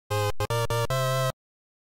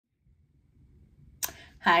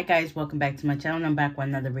Hi guys, welcome back to my channel. I'm back with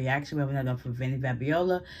another reaction. We have another one from Vanny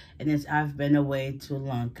Vabiola, and it's I've Been Away Too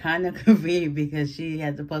Long. Kind of convenient because she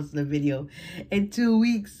hasn't posted a video in 2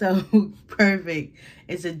 weeks, so perfect.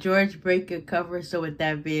 It's a George Breaker cover, so with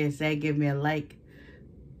that being said, give me a like,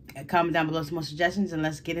 comment down below some more suggestions, and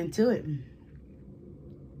let's get into it.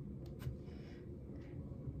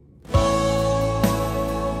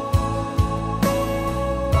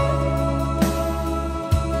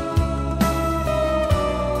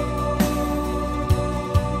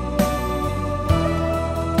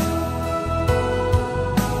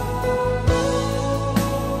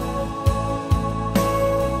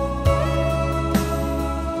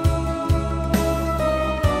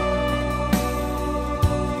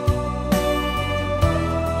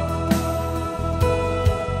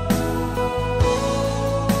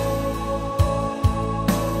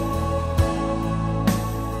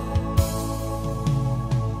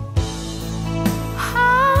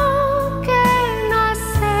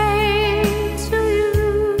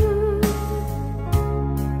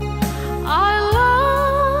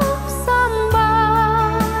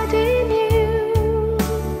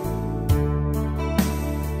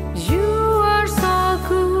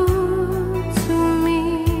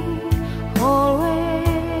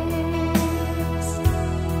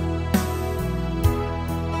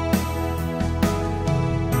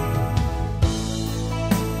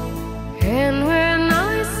 And when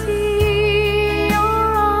I see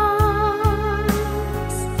your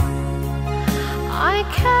eyes, I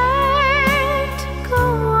can't go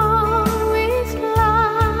on with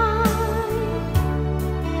life.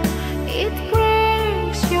 It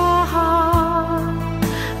breaks your heart,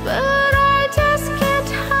 but I just can't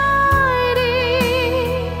hide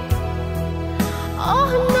it.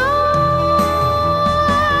 Oh no.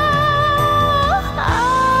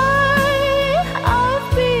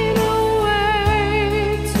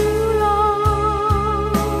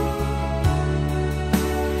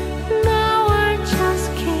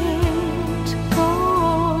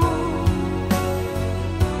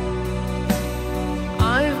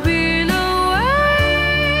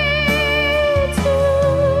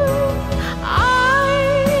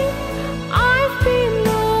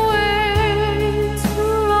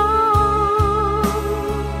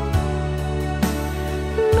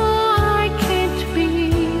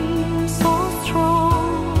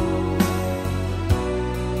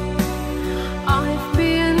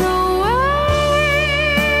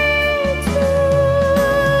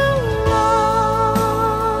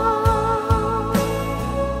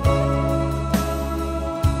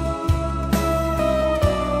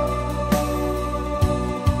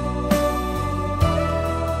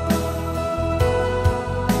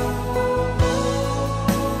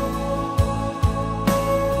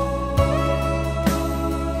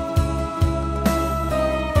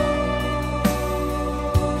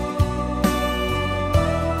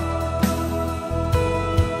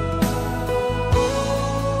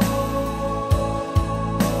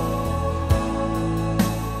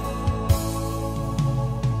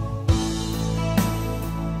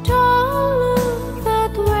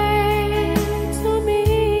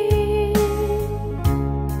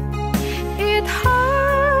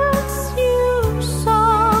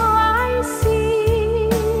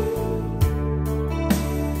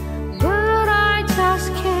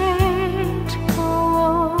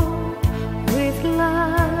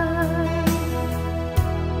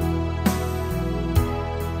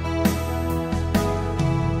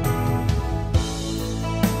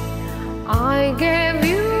 I gave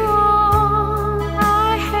you all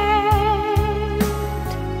I had,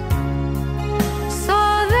 so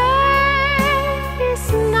there is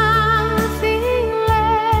nothing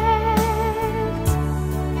left.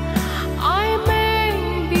 I may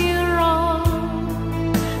be wrong,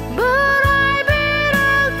 but I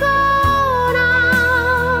better go now.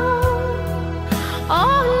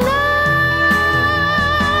 Oh no.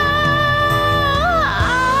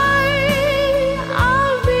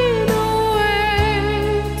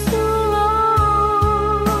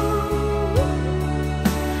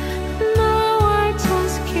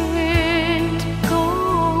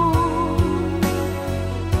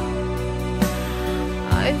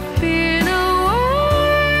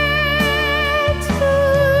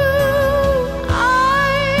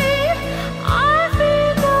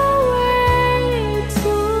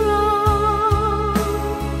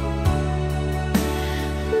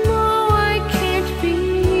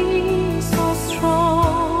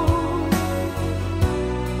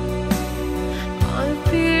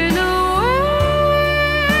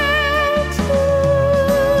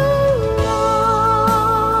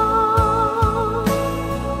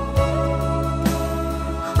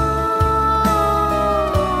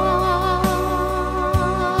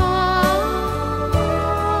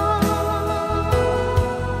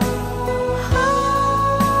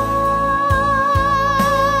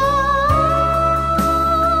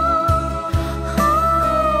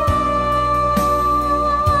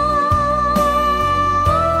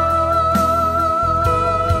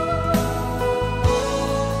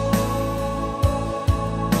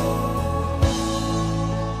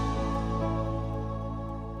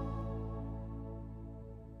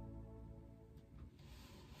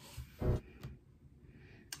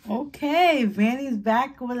 right, Vanny's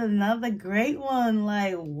back with another great one.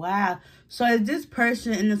 Like, wow. So is this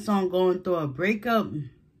person in the song going through a breakup?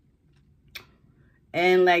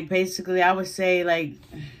 And like, basically, I would say like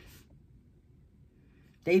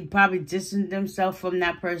they probably distanced themselves from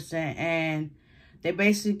that person, and they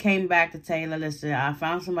basically came back to tell you, listen, I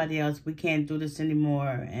found somebody else. We can't do this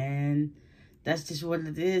anymore, and that's just what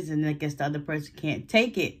it is. And I guess the other person can't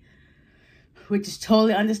take it, which is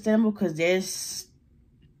totally understandable because there's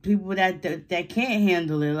people that can't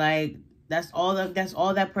handle it. Like, that's all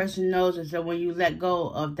that person knows. And so when you let go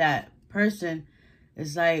of that person,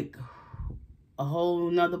 it's like a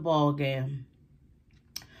whole nother ball game.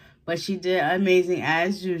 But she did amazing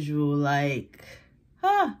as usual. Like,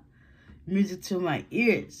 music to my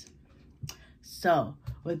ears. So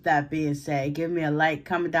with that being said, give me a like,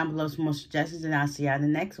 comment down below some more suggestions, and I'll see you on the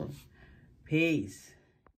next one. Peace.